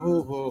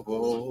Oh, oh,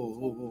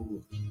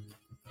 oh.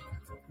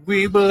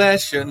 We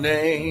bless your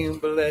name,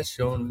 bless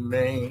your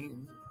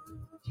name.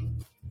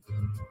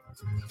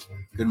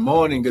 Good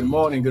morning, good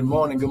morning, good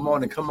morning, good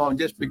morning. Come on,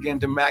 just begin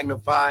to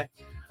magnify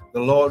the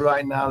Lord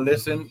right now.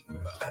 Listen,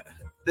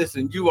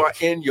 you are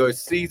in your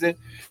season.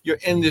 You're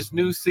in this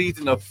new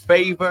season of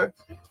favor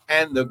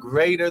and the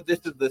greater. This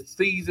is the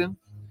season,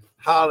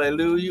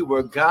 hallelujah,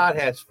 where God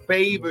has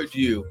favored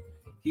you.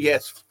 He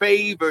has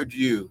favored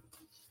you.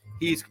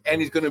 He's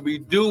going to be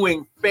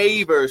doing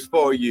favors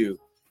for you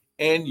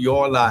in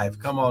your life.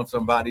 Come on,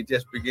 somebody,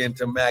 just begin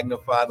to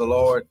magnify the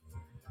Lord.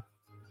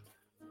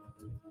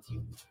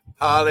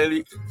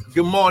 Hallelujah.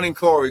 Good morning,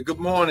 Corey. Good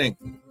morning.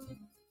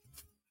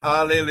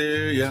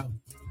 Hallelujah.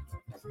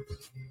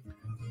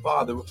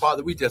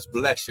 Father, we just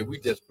bless you. We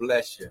just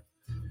bless you.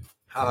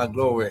 Hallelujah.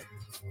 Glory.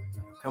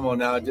 Come on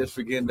now, just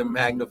begin to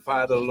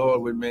magnify the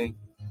Lord with me.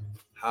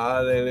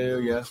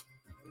 Hallelujah.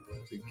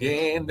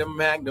 Begin to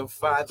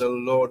magnify the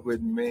Lord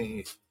with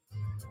me.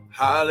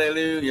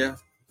 Hallelujah.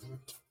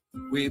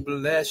 We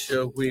bless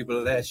you. We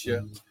bless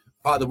you.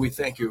 Father, we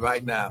thank you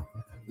right now.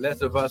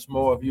 Less of us,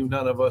 more of you,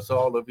 none of us,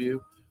 all of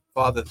you.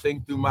 Father,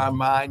 think through my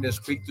mind and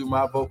speak through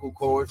my vocal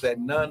cords that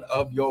none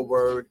of your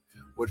word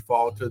would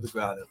fall to the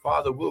ground. And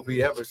Father, we'll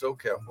be ever so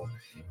careful.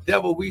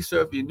 Devil, we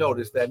serve you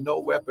notice that no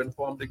weapon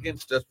formed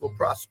against us will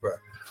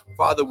prosper.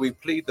 Father, we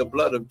plead the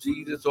blood of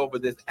Jesus over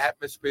this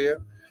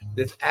atmosphere.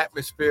 This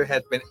atmosphere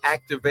has been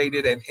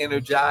activated and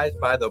energized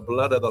by the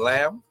blood of the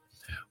Lamb.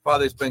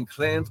 Father, it's been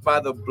cleansed by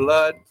the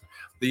blood.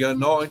 The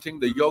anointing,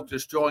 the yoke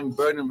destroying,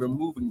 burden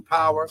removing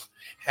power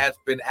has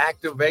been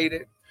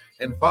activated.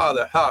 And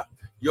Father,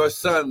 your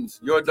sons,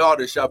 your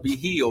daughters shall be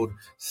healed,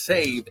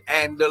 saved,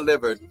 and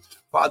delivered.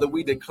 Father,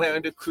 we declare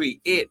and decree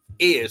it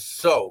is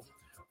so.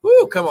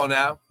 Woo, come on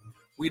now.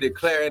 We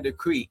declare and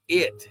decree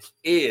it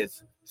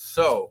is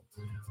so.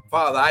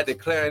 Father, I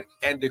declare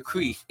and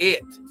decree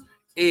it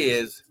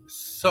is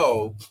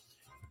so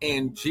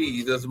in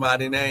Jesus'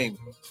 mighty name.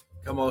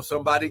 Come on,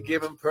 somebody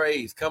give him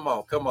praise. Come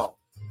on, come on.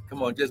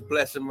 Come on, just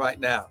bless him right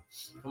now.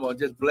 Come on,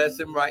 just bless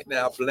him right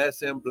now.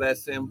 Bless him,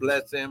 bless him,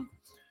 bless him.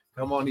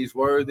 Come on, he's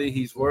worthy,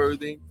 he's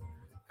worthy.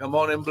 Come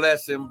on and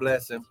bless him,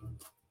 bless him.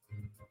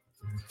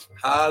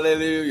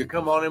 Hallelujah.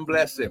 Come on and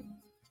bless him.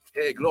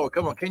 Hey, glory.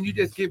 Come on, can you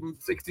just give him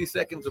 60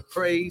 seconds of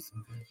praise?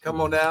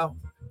 Come on now.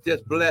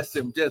 Just bless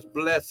him, just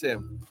bless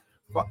him.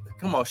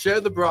 Come on,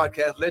 share the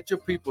broadcast. Let your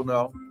people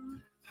know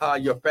how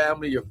your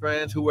family, your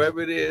friends,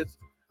 whoever it is,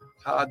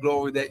 how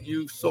glory that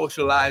you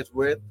socialize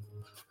with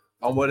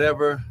on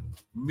whatever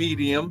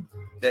medium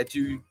that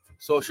you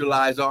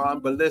socialize on.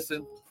 But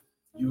listen,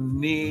 you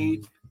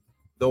need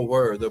the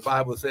word. The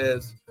Bible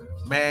says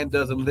man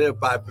doesn't live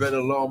by bread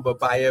alone, but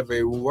by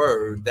every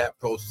word that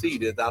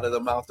proceedeth out of the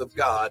mouth of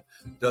God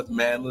doth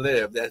man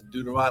live. That's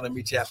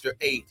Deuteronomy chapter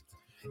 8.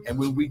 And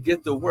when we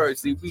get the word,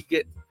 see, we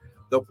get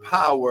the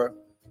power.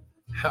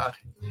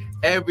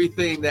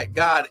 Everything that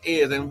God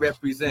is and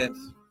represents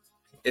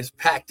is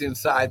packed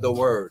inside the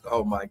word.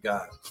 Oh my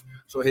God.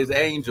 So his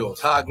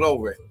angels, high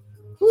glory.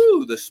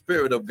 Woo, the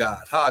Spirit of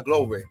God, high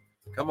glory.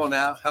 Come on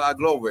now, high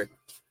glory.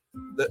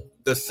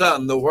 The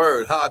Son, the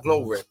Word, high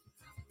glory.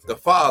 The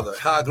Father,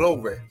 high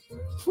glory.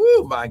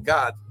 Woo, my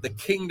God, the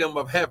kingdom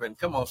of heaven.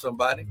 Come on,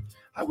 somebody.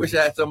 I wish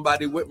I had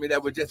somebody with me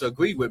that would just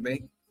agree with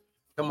me.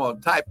 Come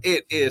on, type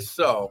it is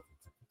so.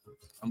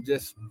 I'm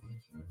just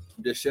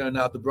sharing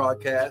out the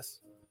broadcast.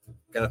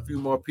 Got a few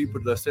more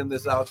people to send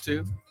this out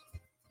to.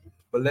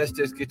 But let's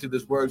just get to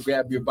this word.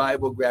 Grab your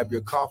Bible, grab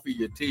your coffee,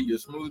 your tea, your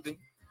smoothie.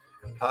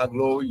 High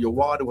glory, your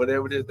water,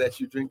 whatever it is that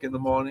you drink in the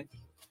morning.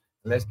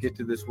 Let's get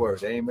to this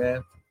word.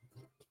 Amen.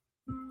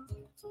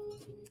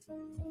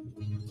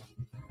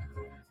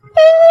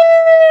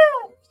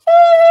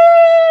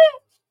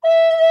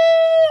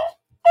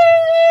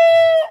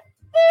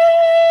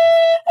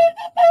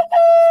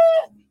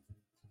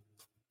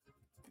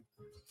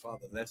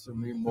 Father, less of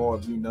me, more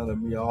of you, none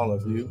of me, all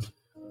of you.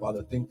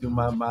 Father, think through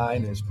my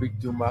mind and speak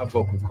through my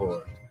vocal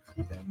cords,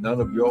 and none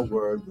of your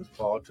word would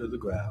fall to the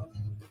ground.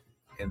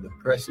 In the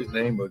precious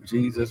name of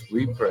Jesus,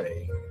 we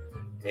pray.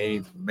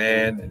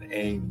 Amen and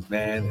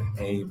amen and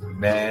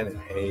amen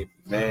and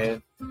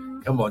amen.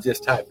 Come on,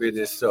 just type it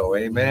is so.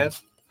 Amen.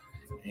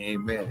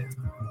 Amen.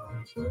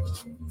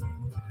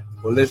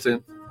 Well,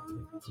 listen,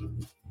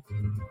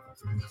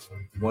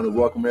 I want to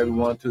welcome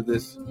everyone to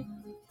this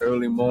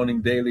early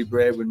morning daily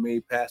bread with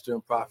me, Pastor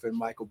and Prophet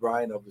Michael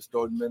Bryan of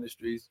Restored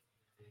Ministries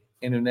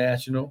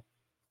International,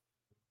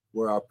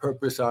 where our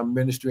purpose, our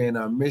ministry, and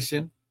our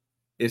mission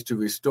is to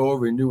restore,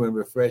 renew, and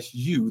refresh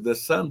you, the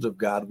sons of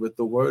God, with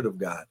the word of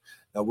God.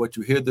 Now, what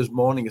you hear this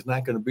morning is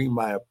not going to be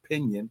my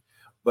opinion,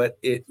 but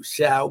it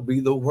shall be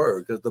the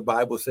word, because the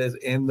Bible says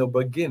in the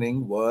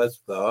beginning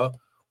was the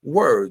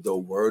word. The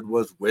word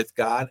was with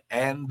God,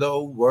 and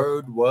the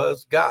word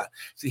was God.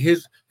 See,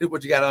 here's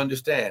what you got to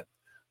understand.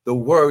 The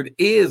word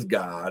is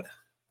God,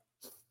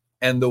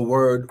 and the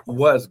word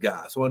was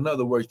God. So in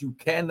other words, you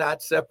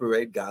cannot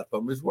separate God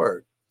from his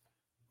word.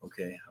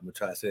 Okay, I'm going to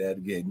try to say that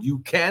again. You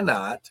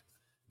cannot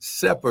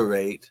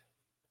separate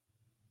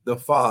the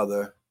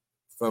Father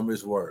from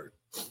his word.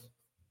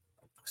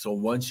 So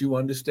once you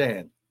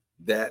understand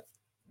that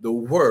the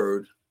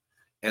word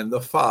and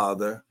the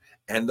Father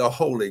and the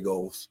Holy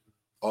Ghost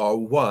are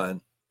one,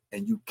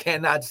 and you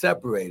cannot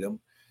separate them,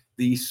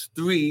 these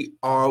three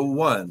are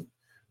one.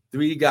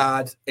 Three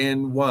gods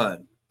in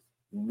one.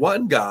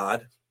 One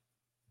God,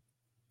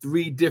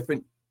 three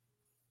different,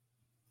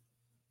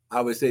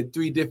 I would say,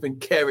 three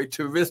different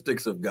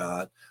characteristics of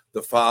God.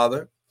 The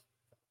Father,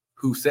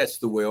 who sets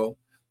the will,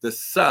 the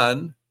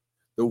Son,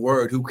 the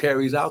Word, who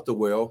carries out the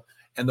will,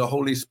 and the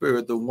Holy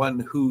Spirit, the one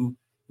who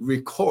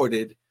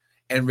recorded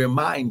and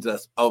reminds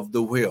us of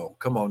the will.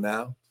 Come on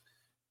now.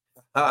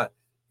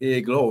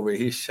 Hey,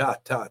 glory.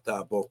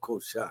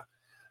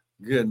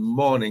 Good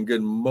morning,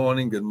 good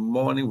morning, good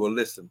morning. Well,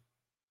 listen,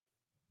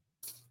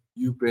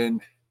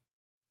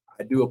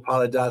 I do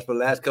apologize for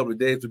the last couple of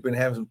days. We've been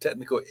having some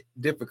technical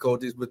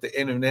difficulties with the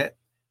internet.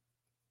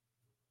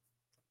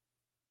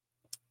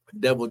 The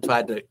devil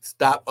tried to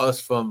stop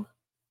us from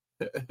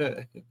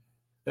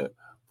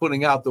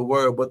putting out the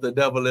word, but the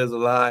devil is a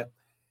lie.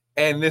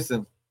 And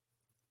listen,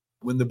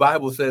 when the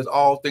Bible says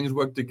all things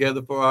work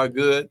together for our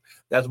good,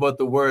 that's what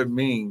the word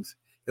means.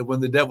 And when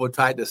the devil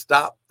tried to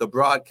stop the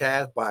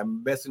broadcast by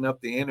messing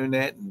up the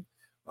internet and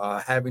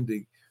having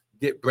to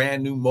get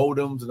brand new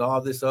modems and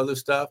all this other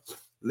stuff,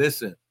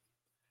 listen,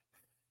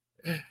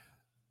 the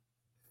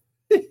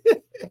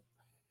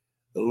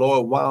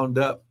Lord wound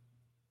up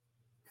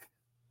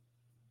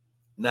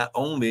not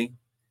only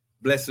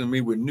blessing me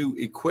with new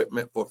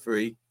equipment for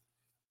free,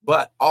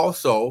 but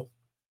also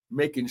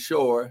making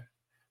sure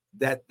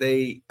that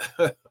they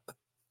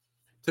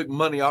took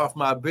money off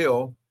my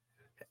bill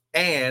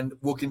and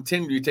will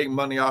continue to take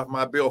money off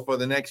my bill for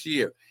the next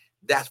year.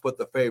 That's what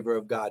the favor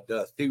of God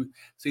does.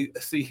 See,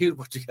 here's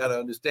what you got to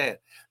understand,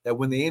 that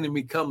when the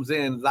enemy comes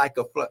in like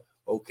a flood,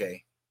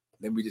 okay,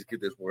 let me just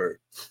get this word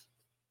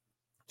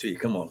to you.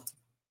 Come on.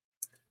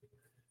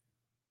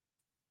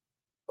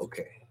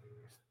 Okay,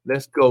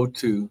 let's go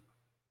to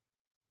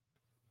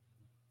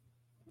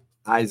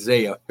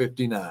Isaiah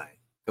 59.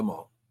 Come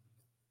on.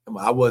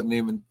 I wasn't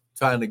even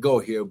trying to go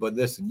here, but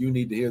listen, you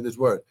need to hear this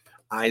word.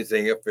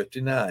 Isaiah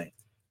 59.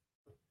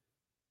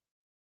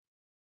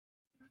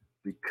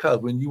 Because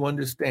when you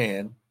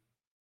understand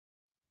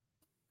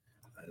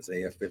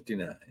Isaiah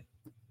 59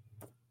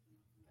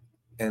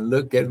 and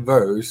look at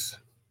verse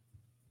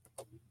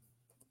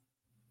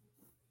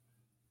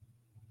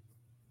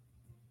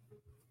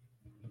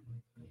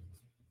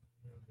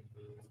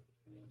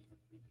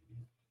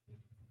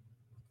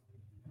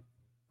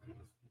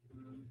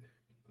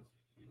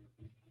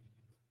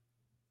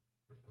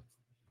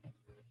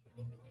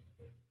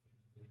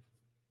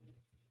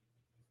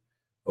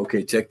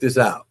 18. Check this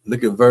out.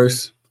 Look at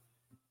verse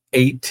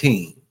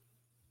 18.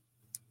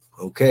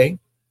 Okay.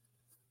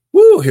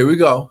 Woo, here we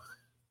go.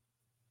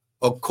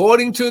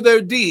 According to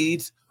their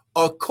deeds,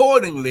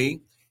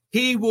 accordingly,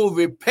 he will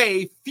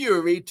repay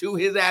fury to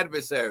his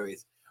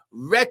adversaries,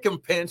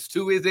 recompense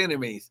to his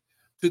enemies.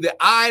 To the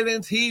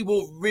islands he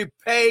will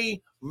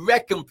repay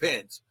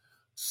recompense.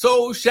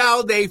 So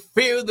shall they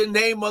fear the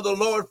name of the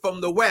Lord from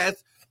the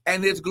west,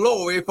 and his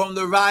glory from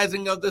the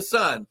rising of the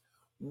sun.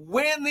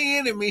 When the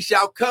enemy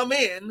shall come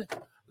in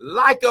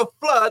like a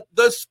flood,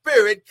 the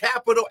Spirit,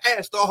 capital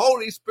S, the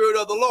Holy Spirit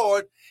of the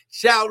Lord,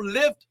 shall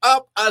lift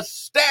up a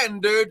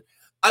standard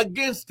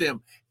against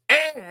him.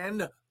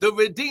 And the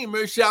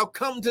Redeemer shall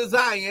come to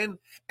Zion,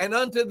 and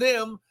unto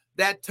them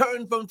that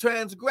turn from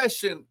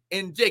transgression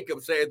in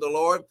Jacob, saith the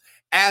Lord.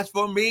 As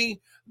for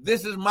me,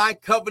 this is my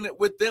covenant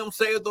with them,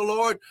 saith the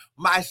Lord.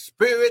 My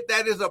spirit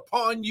that is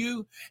upon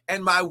you,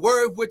 and my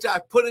word which I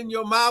put in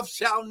your mouth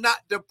shall not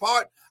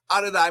depart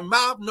out of thy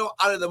mouth, nor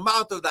out of the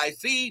mouth of thy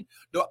seed,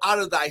 nor out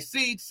of thy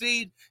seed,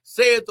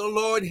 saith the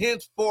Lord,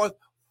 henceforth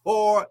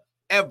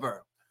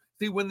forever.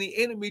 See, when the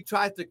enemy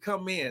tries to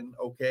come in,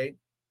 okay,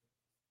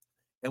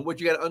 and what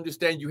you got to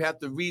understand, you have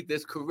to read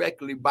this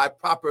correctly by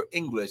proper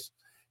English,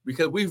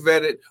 because we've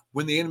read it,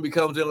 when the enemy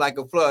comes in like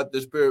a flood,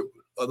 the Spirit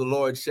of the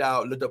Lord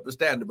shall lift up a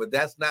standard. But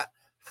that's not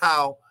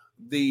how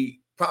the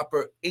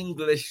proper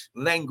English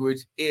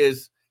language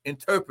is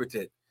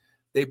interpreted.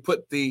 They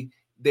put the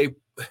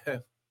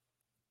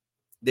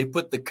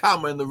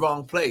comma in the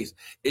wrong place.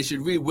 It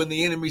should read, when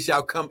the enemy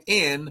shall come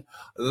in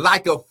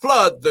like a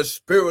flood, the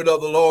Spirit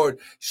of the Lord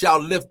shall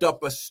lift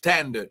up a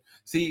standard.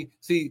 See,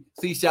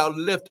 shall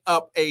lift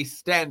up a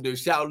standard,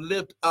 shall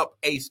lift up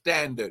a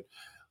standard.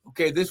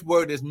 Okay, this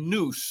word is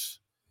nous.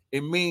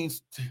 It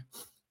means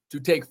to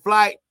take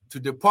flight, to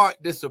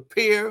depart,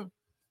 disappear,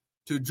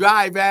 to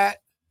drive at,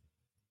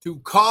 to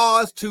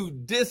cause to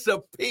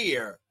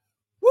disappear.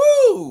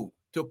 Woo!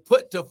 To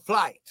put to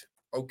flight,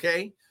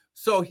 okay?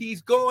 So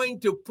he's going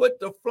to put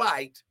to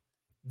flight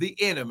the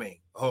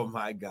enemy. Oh,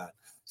 my God.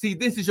 See,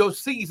 this is your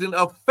season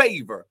of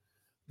favor.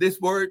 This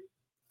word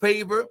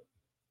favor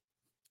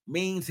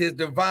means his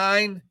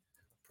divine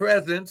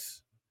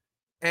presence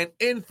and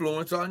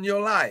influence on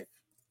your life.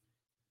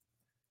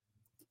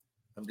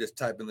 I'm just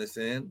typing this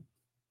in.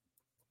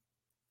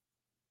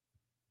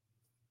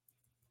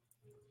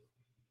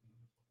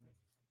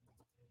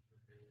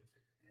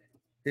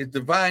 his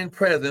divine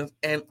presence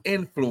and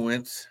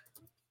influence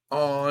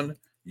on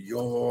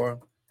your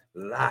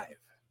life.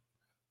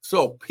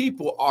 So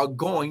people are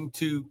going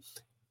to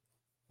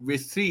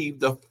receive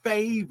the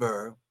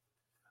favor.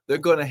 They're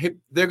going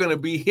to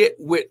be hit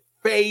with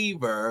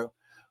favor.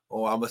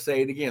 Oh, I'm going to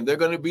say it again. They're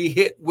going to be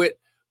hit with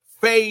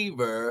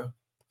favor.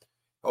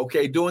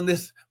 Okay, doing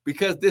this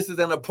because this is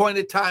an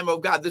appointed time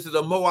of God. This is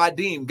a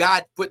Moadim.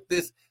 God put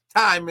this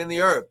time in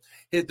the earth.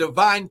 His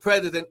divine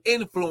presence and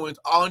influence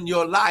on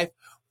your life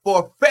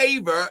for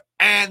favor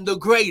and the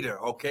greater.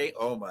 Okay,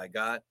 oh my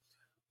God.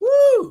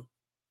 Woo!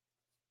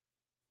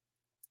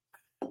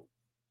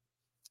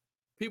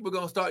 People are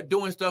going to start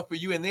doing stuff for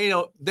you and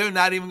they're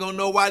not even going to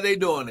know why they're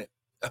doing it.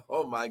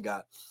 Oh my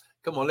God.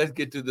 Come on, let's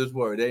get to this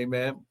word.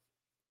 Amen.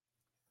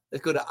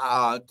 Let's go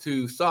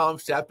to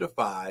Psalms chapter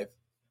 5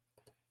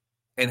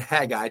 and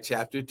Haggai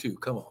chapter 2.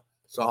 Come on.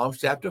 Psalms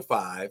chapter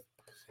 5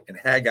 and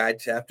Haggai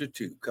chapter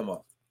 2. Come on.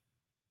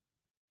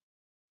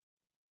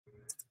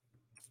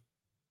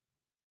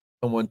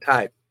 Someone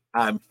type,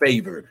 I'm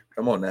favored.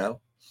 Come on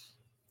now.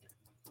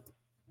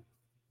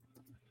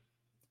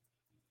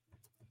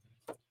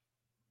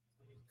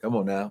 Come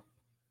on now.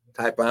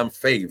 Type, I'm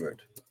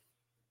favored.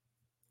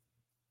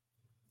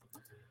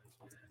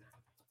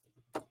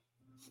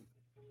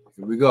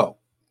 Here we go.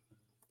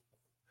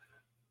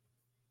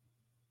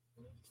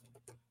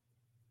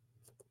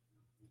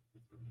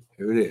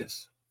 Here it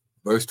is.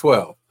 Verse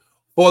 12.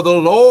 For the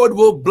Lord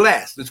will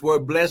bless. This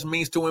word bless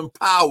means to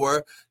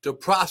empower, to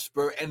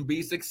prosper, and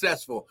be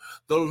successful.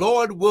 The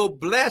Lord will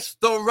bless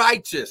the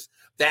righteous.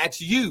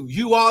 That's you.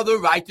 You are the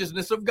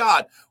righteousness of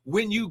God.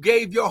 When you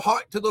gave your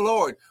heart to the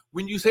Lord,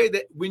 when you said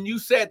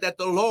that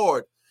the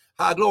Lord,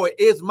 glory,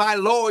 is my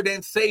Lord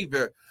and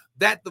Savior,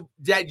 that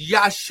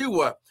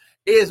Yeshua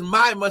is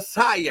my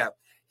Messiah.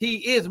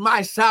 He is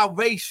my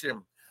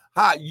salvation.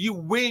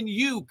 When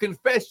you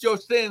confess your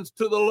sins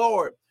to the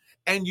Lord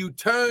and you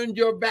turned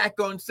your back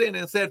on sin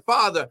and said,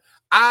 Father,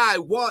 I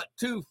want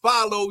to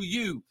follow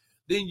you,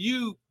 then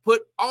you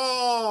put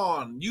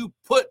on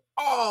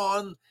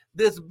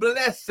this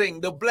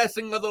blessing, the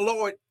blessing of the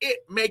Lord. It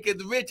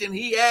maketh rich and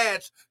he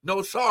adds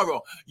no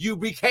sorrow. You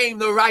became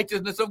the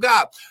righteousness of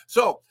God.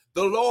 So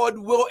the Lord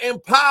will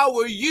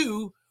empower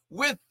you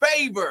with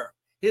favor,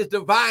 his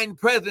divine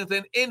presence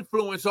and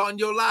influence on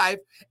your life,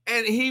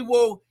 and he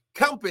will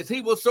compass,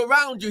 he will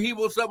surround you, he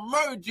will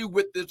submerge you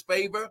with this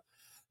favor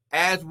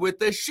as with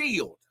a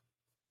shield.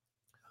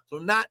 So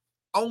not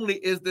only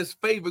is this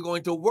favor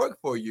going to work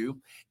for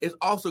you, it's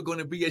also going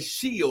to be a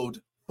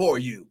shield for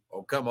you.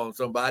 Oh, come on,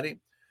 somebody.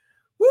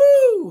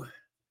 Woo!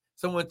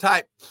 Someone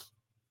type,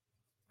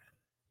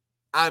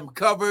 I'm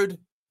covered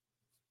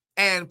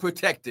and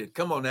protected.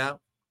 Come on now.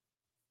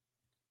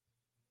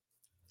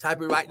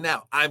 Type it right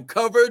now. I'm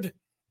covered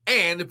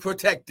and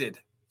protected.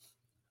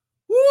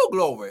 Woo,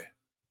 glory.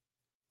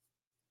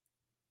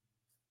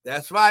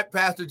 That's right,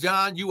 Pastor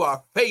John. You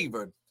are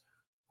favored.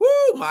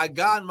 Woo, my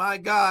God, my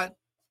God.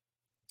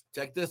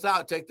 Check this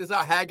out. Check this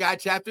out. Haggai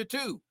chapter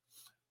 2.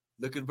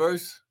 Look at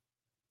verse.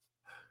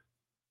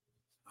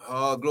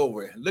 Oh,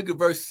 glory. Look at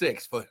verse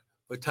 6 for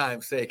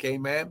time's sake.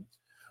 Amen.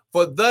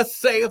 For thus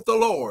saith the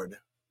Lord,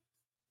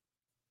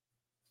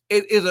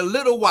 it is a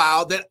little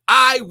while that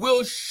I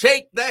will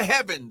shake the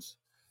heavens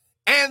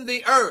and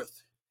the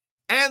earth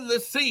and the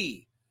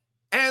sea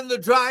and the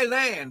dry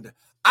land.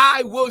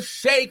 I will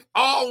shake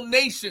all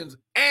nations,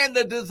 and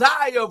the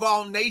desire of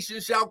all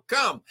nations shall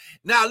come.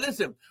 Now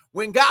listen,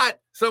 when God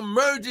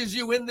submerges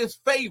you in this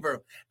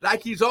favor,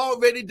 like he's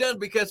already done,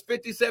 because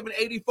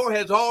 5784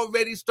 has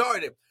already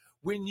started.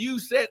 When you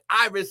said,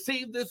 I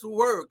receive this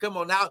word, come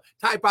on now,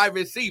 type I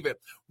receive it.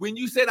 When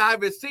you said, I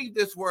receive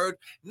this word,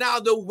 now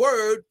the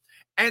word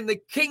and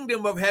the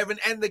kingdom of heaven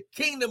and the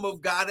kingdom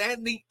of God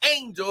and the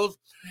angels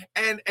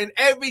and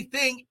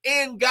everything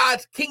in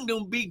God's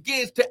kingdom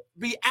begins to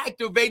be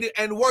activated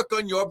and work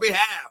on your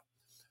behalf.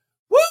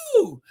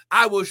 Woo!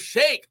 I will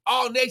shake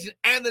all nations,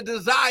 and the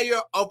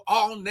desire of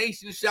all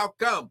nations shall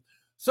come.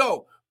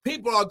 So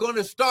people are going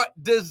to start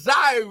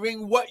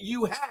desiring what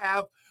you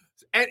have,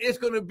 and it's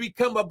going to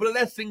become a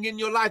blessing in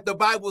your life. The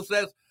Bible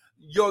says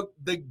your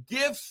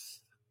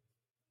gift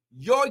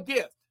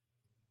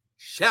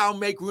shall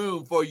make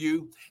room for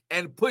you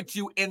and put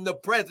you in the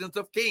presence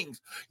of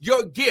kings.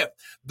 Your gift,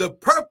 the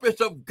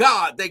purpose of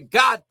God that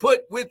God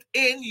put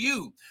within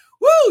you.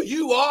 Woo!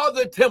 You are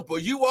the temple.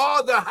 You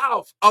are the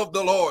house of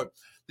the Lord.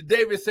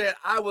 David said,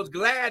 I was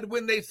glad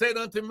when they said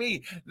unto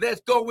me,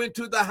 let's go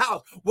into the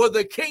house. Well,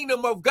 the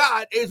kingdom of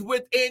God is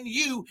within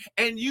you,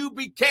 and you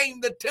became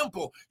the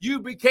temple. You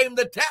became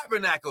the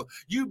tabernacle.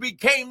 You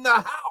became the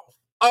house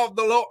of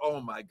the Lord.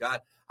 Oh my God.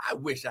 I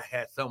wish I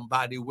had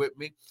somebody with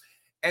me.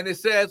 And it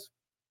says,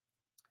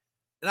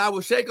 and I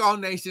will shake all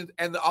nations,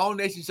 and all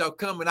nations shall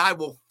come, and I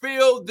will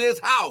fill this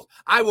house.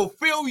 I will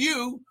fill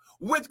you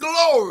with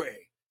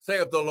glory,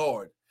 saith the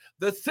Lord.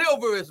 The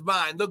silver is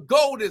mine, the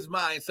gold is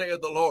mine,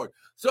 saith the Lord.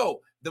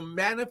 So the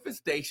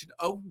manifestation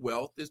of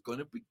wealth is going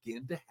to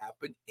begin to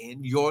happen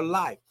in your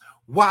life.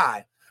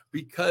 Why?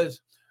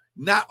 Because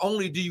Not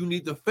only do you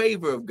need the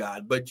favor of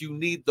God, but you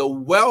need the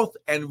wealth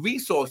and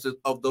resources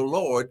of the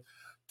Lord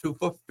to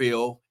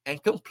fulfill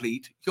and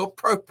complete your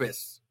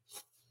purpose.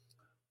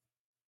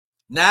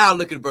 Now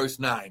look at verse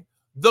 9.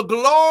 The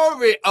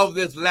glory of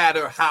this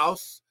latter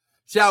house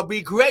shall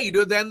be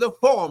greater than the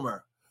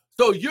former.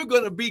 So you're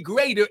going to be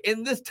greater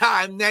in this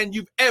time than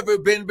you've ever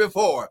been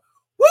before.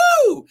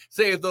 Woo!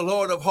 Saith the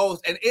Lord of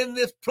hosts, and in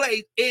this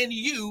place, in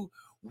you,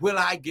 will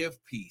I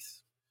give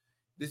peace.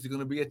 This is going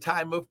to be a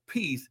time of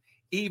peace,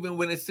 even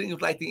when it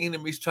seems like the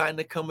enemy's trying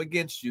to come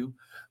against you.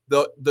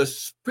 The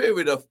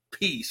spirit of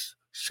peace,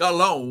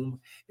 shalom,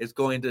 is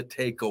going to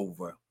take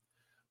over.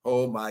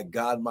 Oh, my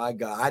God,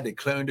 I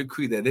declare and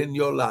decree that in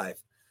your life,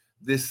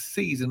 this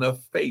season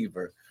of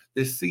favor,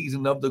 this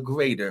season of the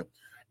greater,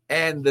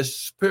 and the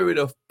spirit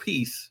of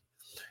peace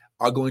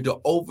are going to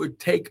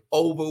overtake,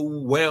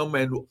 overwhelm,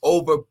 and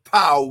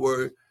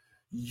overpower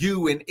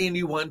you and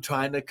anyone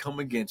trying to come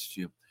against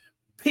you.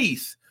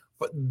 Peace.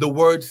 The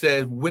word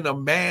says, when a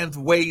man's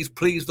ways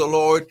please the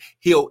Lord,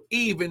 he'll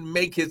even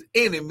make his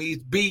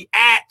enemies be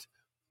at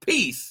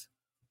peace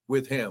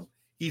with him.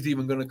 He's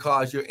even going to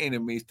cause your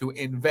enemies to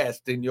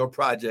invest in your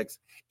projects,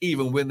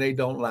 even when they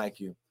don't like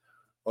you.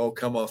 Oh,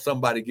 come on.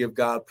 Somebody give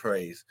God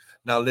praise.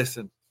 Now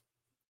listen.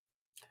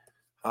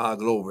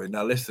 Glory.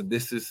 Now listen,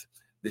 this is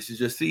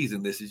your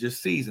season. This is your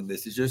season.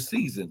 This is your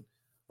season.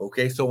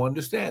 Okay, so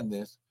understand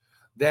this,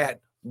 that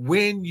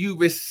when you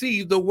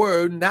receive the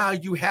word, now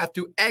you have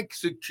to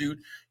execute.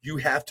 You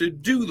have to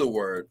do the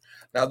word.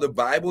 Now the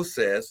Bible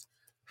says,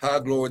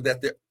 glory,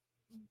 that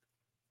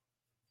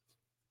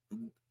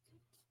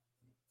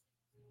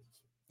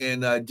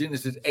in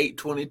Genesis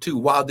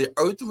 8:22, while the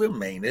earth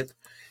remaineth,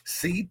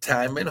 seed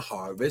time and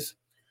harvest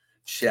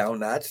shall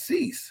not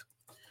cease.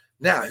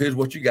 Now, here's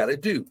what you got to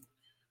do.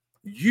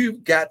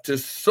 You've got to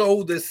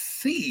sow the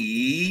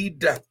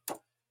seed.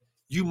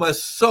 You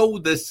must sow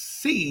the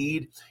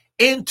seed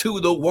into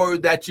the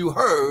word that you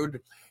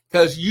heard,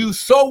 because you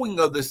sowing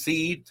of the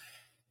seed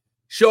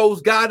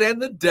shows God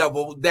and the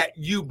devil that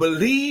you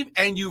believe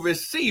and you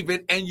receive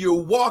it, and you're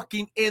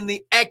walking in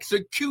the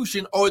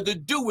execution or the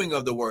doing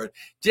of the word.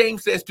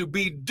 James says to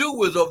be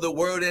doers of the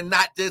word and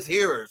not just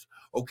hearers.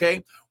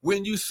 Okay,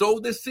 when you sow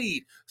the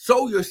seed,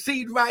 sow your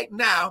seed right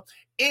now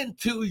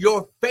into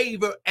your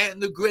favor and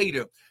the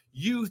greater.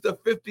 Use the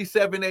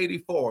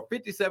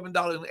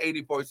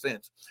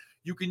 $57.84.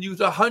 You can use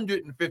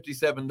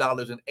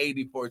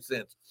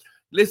 $157.84.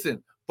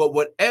 Listen, but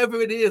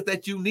whatever it is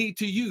that you need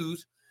to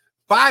use,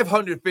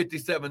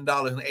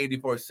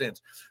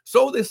 $557.84.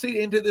 Sow the seed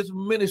into this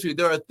ministry.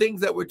 There are things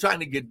that we're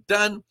trying to get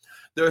done.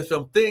 There are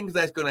some things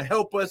that's going to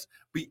help us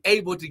be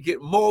able to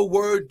get more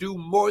word, do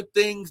more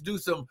things, do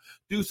some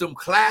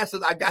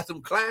classes. I got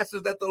some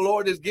classes that the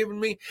Lord has given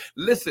me.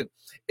 Listen,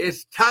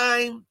 it's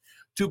time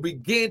to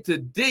begin to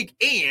dig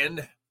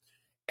in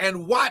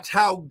and watch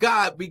how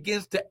God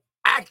begins to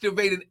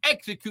activate and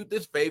execute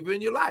this favor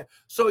in your life.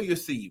 Sow your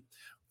seed.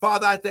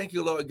 Father, I thank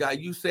you, Lord God.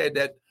 You said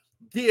that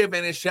give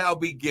and it shall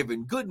be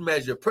given. Good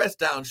measure, pressed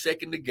down,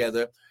 shaken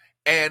together,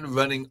 and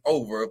running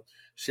over,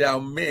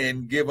 shall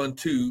men give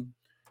unto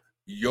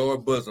your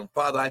bosom.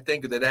 Father, I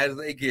thank you that as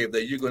they give,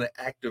 that you're going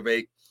to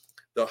activate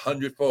the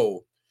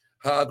 100-fold.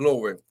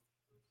 Glory.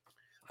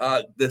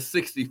 The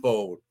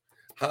 60-fold.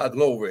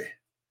 Glory.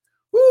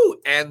 Woo,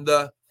 and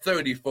the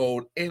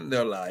 30-fold in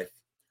their life.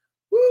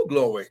 Woo,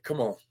 glory.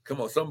 Come on.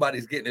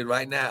 Somebody's getting it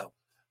right now.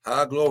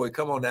 Glory.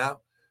 Come on now.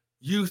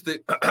 Use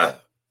the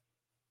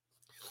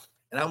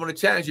and I'm going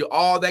to challenge you,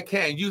 all that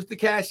can, use the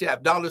Cash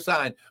App,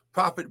 $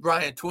 Prophet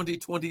Brian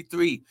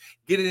 2023.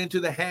 Get it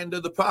into the hand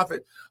of the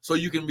prophet so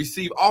you can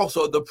receive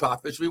also the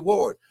prophet's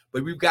reward.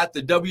 But we've got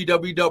the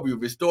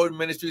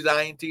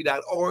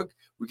www.restoredministriesint.org.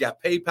 We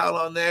got PayPal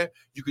on there.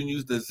 You can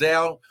use the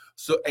Zelle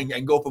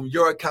and go from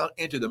your account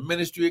into the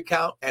ministry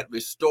account at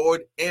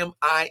restored,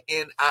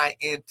 MININTL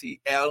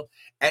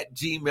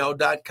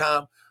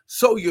 @gmail.com.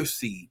 Sow your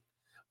seed.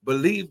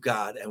 Believe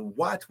God and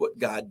watch what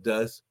God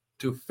does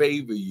to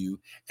favor you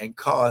and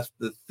cause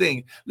the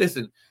thing.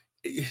 Listen,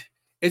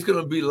 it's going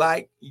to be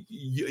like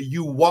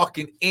you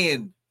walking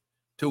in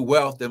to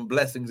wealth and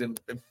blessings and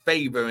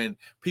favor, and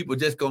people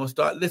just going to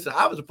start. Listen,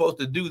 I was supposed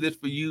to do this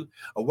for you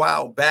a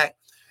while back,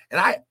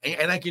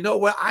 and you know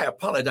what? I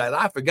apologize.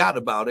 I forgot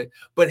about it,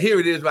 but here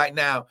it is right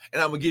now,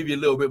 and I'm going to give you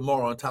a little bit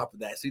more on top of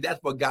that. See,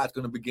 that's what God's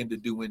going to begin to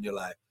do in your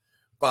life.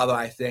 Father,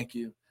 I thank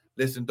you.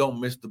 Listen, don't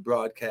miss the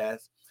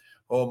broadcast.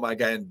 Oh my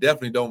God, and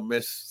definitely don't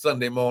miss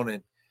Sunday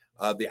morning,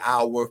 the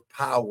Hour of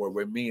Power,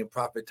 where me and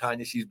Prophet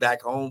Tanya, she's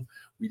back home.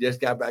 We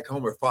just got back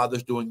home. Her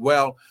father's doing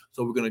well.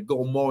 So we're going to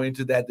go more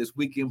into that this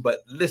weekend. But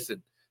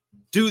listen,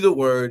 do the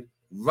word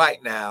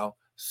right now,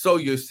 sow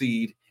your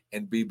seed,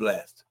 and be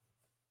blessed.